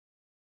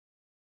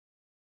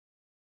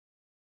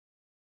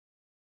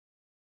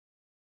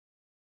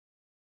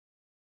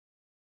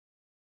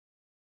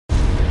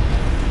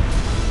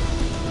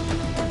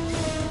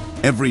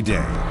Every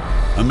day,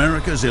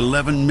 America's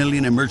 11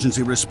 million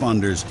emergency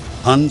responders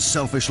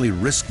unselfishly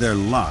risk their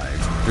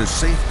lives to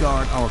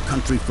safeguard our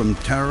country from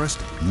terrorist,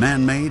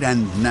 man-made,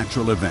 and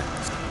natural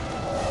events.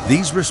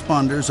 These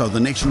responders are the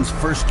nation's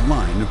first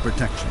line of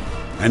protection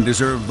and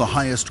deserve the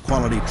highest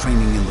quality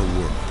training in the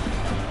world.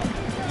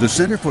 The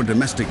Center for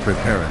Domestic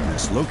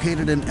Preparedness,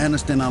 located in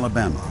Anniston,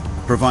 Alabama,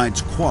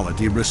 provides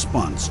quality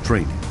response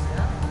training.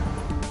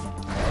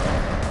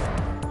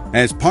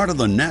 As part of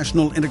the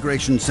National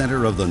Integration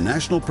Center of the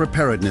National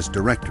Preparedness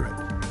Directorate,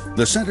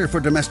 the Center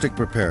for Domestic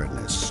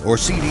Preparedness, or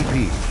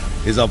CDP,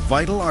 is a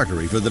vital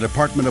artery for the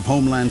Department of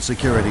Homeland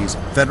Security's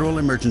Federal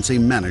Emergency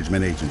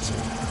Management Agency.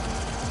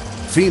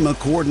 FEMA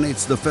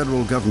coordinates the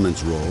federal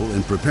government's role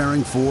in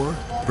preparing for,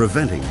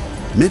 preventing,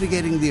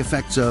 mitigating the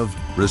effects of,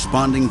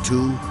 responding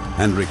to,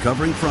 and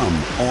recovering from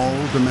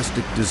all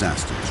domestic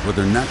disasters,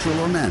 whether natural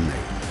or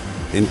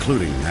man-made,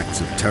 including acts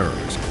of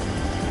terrorism.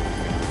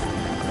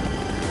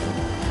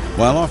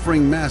 While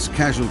offering mass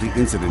casualty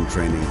incident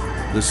training,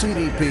 the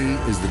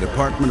CDP is the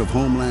Department of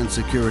Homeland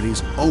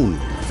Security's only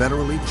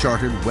federally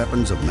chartered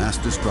weapons of mass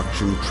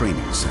destruction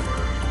training center.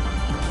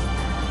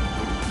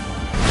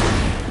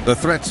 The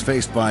threats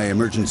faced by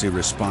emergency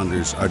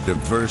responders are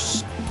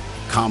diverse,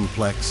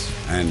 complex,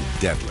 and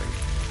deadly.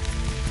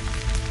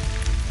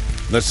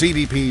 The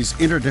CDP's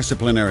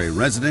interdisciplinary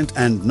resident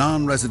and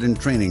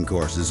non-resident training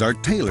courses are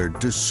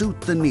tailored to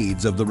suit the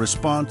needs of the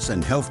response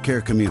and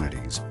healthcare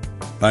communities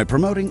by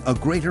promoting a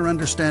greater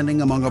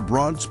understanding among a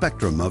broad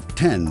spectrum of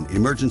 10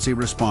 emergency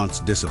response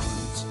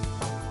disciplines.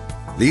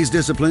 These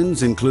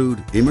disciplines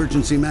include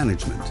emergency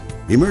management,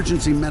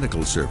 emergency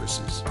medical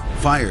services,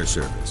 fire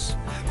service,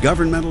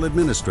 governmental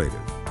administrative,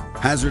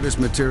 hazardous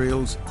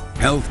materials,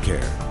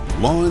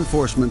 healthcare, law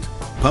enforcement,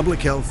 public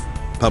health,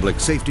 public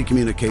safety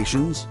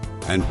communications,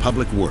 and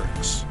public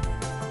works.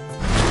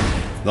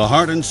 The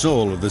heart and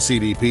soul of the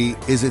CDP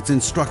is its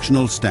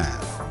instructional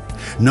staff.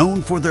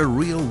 Known for their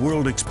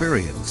real-world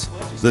experience,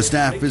 the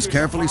staff is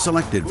carefully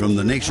selected from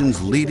the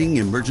nation's leading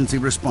emergency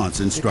response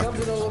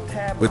instructors,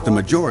 with the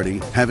majority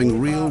having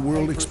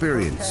real-world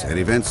experience at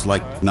events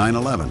like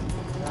 9/11,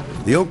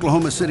 the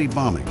Oklahoma City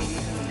bombing,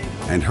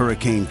 and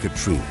Hurricane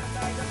Katrina.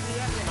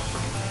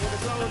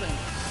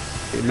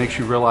 It makes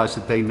you realize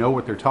that they know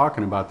what they're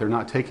talking about. They're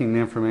not taking the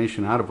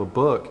information out of a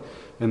book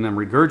and then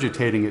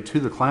regurgitating it to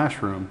the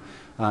classroom.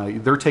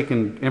 They're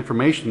taking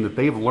information that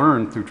they've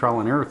learned through trial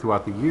and error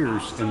throughout the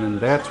years, and then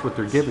that's what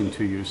they're giving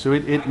to you. So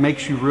it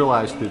makes you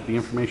realize that the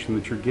information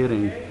that you're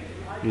getting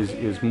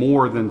is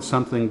more than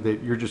something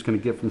that you're just going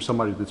to get from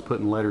somebody that's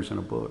putting letters in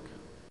a book.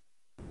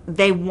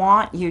 They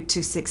want you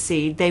to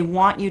succeed. They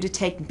want you to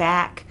take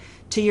back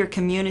to your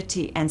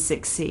community and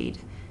succeed.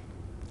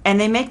 And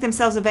they make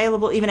themselves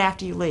available even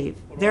after you leave.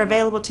 They're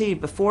available to you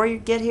before you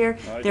get here,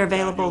 they're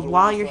available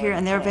while you're here,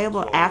 and they're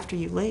available after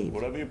you leave.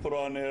 Whatever you put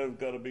on there has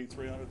got to be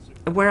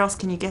 360. Where else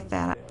can you get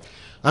that?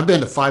 I've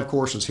been to 5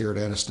 courses here at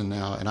Anniston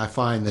now, and I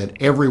find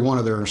that every one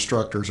of their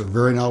instructors are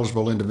very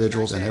knowledgeable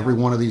individuals, and every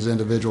one of these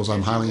individuals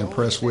I'm highly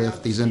impressed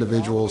with. These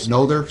individuals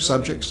know their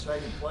subjects,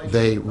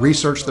 they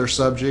research their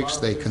subjects,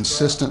 they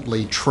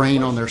consistently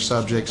train on their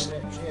subjects.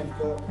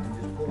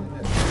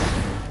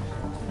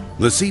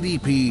 The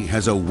CDP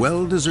has a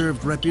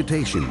well-deserved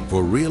reputation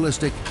for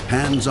realistic,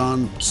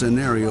 hands-on,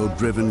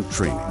 scenario-driven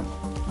training.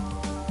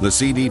 The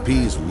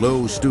CDP's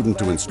low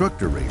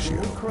student-to-instructor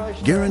ratio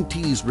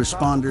guarantees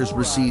responders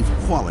receive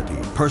quality,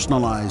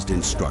 personalized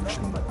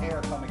instruction.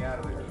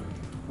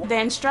 The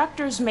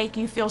instructors make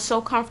you feel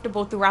so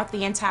comfortable throughout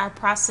the entire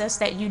process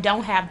that you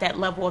don't have that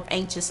level of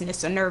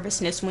anxiousness or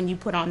nervousness when you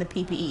put on the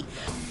PPE.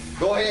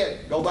 Go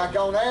ahead, go back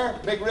on there,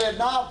 big red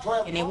knob,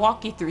 12. And they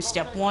walk you through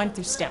step 1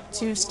 through step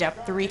 2,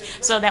 step 3,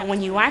 so that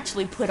when you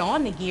actually put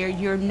on the gear,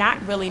 you're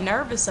not really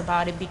nervous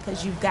about it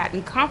because you've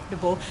gotten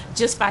comfortable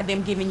just by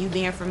them giving you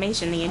the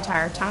information the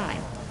entire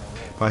time.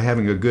 By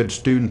having a good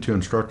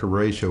student-to-instructor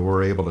ratio,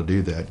 we're able to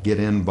do that, get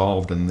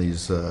involved in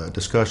these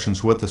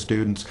discussions with the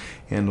students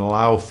and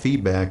allow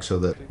feedback so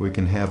that we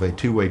can have a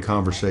two-way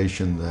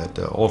conversation that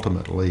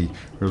ultimately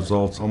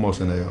results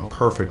almost in a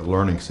perfect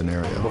learning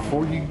scenario.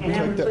 Before you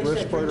take that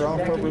respirator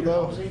off of her,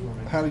 though,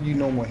 how do you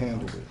normally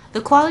handle it?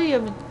 The quality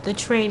of the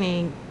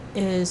training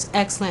is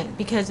excellent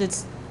because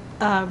it's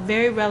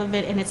very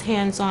relevant and it's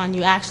hands-on.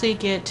 You actually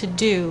get to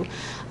do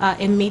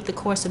and meet the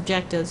course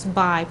objectives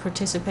by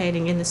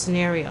participating in the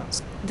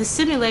scenarios. The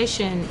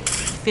simulation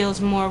feels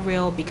more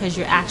real because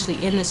you're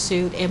actually in the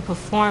suit and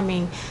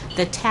performing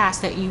the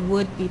task that you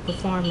would be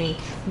performing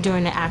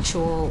during the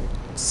actual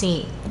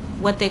scene.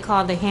 What they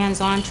call the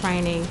hands-on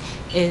training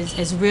is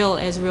as real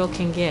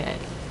can get.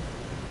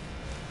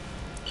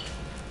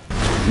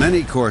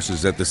 Many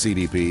courses at the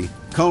CDP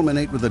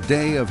culminate with a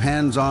day of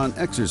hands-on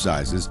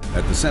exercises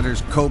at the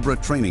center's Cobra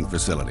training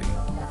facility,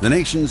 the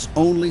nation's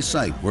only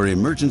site where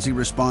emergency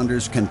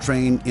responders can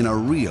train in a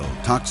real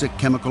toxic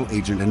chemical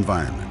agent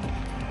environment.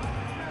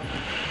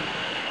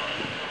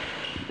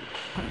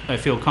 I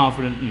feel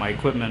confident in my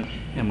equipment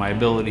and my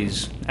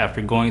abilities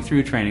after going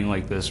through training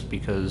like this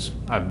because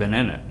I've been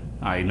in it.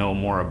 I know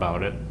more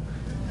about it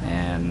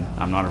and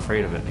I'm not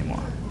afraid of it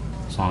anymore.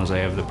 As long as I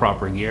have the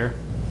proper gear,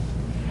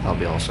 I'll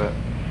be all set.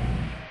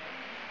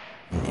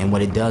 And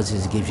what it does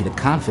is it gives you the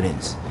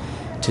confidence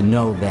to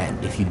know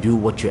that if you do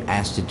what you're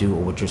asked to do or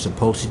what you're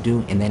supposed to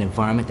do in that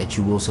environment, that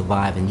you will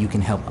survive and you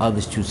can help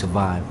others to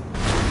survive.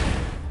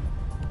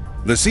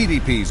 The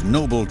CDP's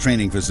Noble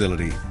Training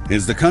Facility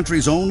is the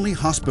country's only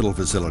hospital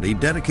facility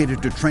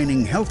dedicated to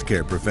training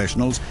healthcare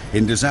professionals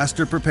in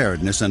disaster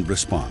preparedness and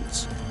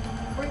response.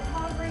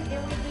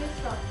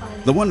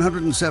 The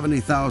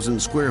 170,000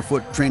 square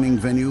foot training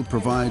venue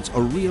provides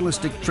a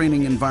realistic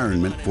training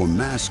environment for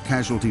mass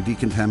casualty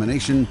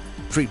decontamination,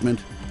 treatment,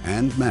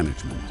 and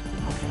management.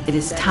 It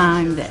is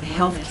time that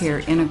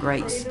healthcare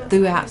integrates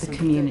throughout the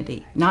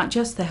community, not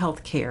just the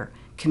healthcare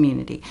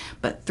community,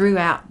 but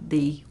throughout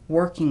the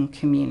working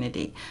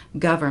community,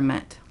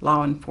 government,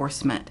 law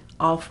enforcement,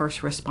 all first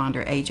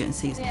responder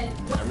agencies.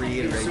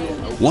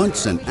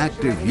 Once an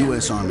active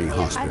U.S. Army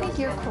hospital,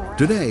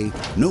 today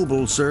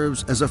Noble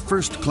serves as a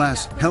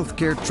first-class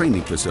healthcare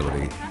training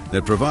facility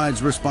that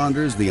provides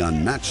responders the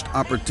unmatched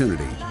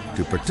opportunity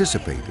to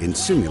participate in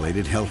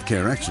simulated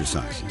healthcare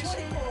exercises.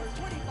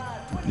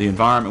 The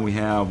environment we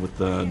have with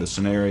the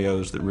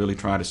scenarios that really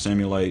try to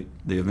simulate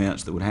the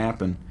events that would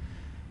happen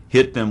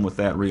hit them with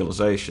that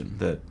realization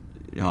that,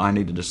 I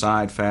need to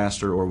decide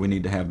faster or we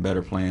need to have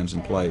better plans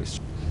in place.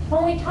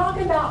 When we talk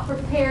about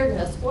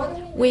preparedness, what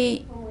do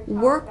we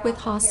work with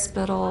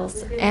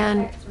hospitals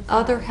and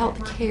other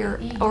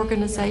healthcare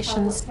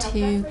organizations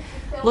to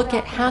look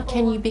at how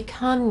can you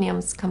become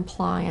NIMS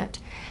compliant?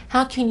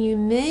 How can you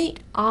meet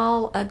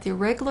all of the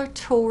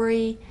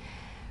regulatory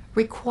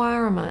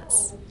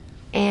requirements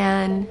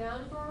and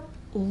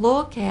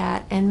look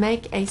at and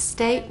make a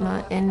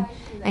statement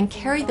and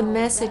carry the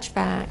message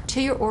back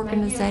to your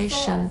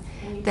organization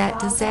that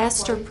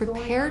disaster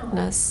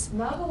preparedness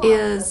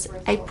is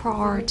a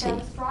priority.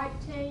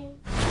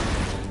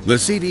 The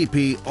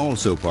CDP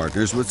also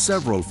partners with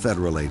several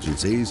federal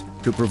agencies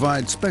to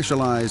provide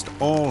specialized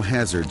all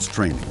hazards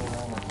training.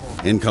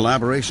 In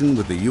collaboration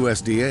with the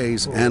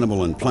USDA's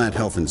Animal and Plant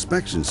Health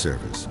Inspection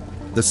Service,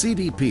 the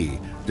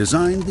CDP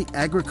designed the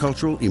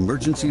Agricultural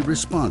Emergency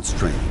Response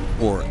Training,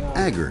 or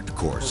AGERT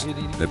course,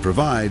 that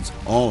provides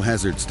all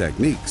hazards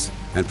techniques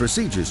and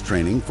procedures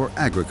training for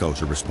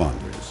agriculture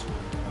responders.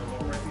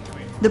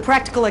 The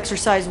practical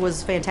exercise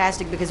was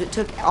fantastic because it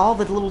took all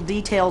the little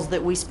details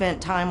that we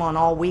spent time on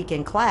all week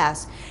in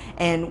class,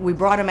 and we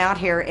brought them out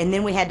here, and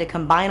then we had to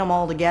combine them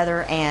all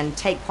together and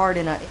take part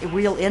in a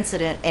real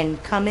incident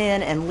and come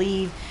in and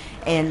leave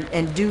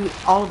and do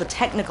all of the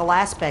technical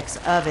aspects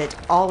of it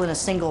all in a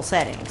single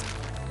setting.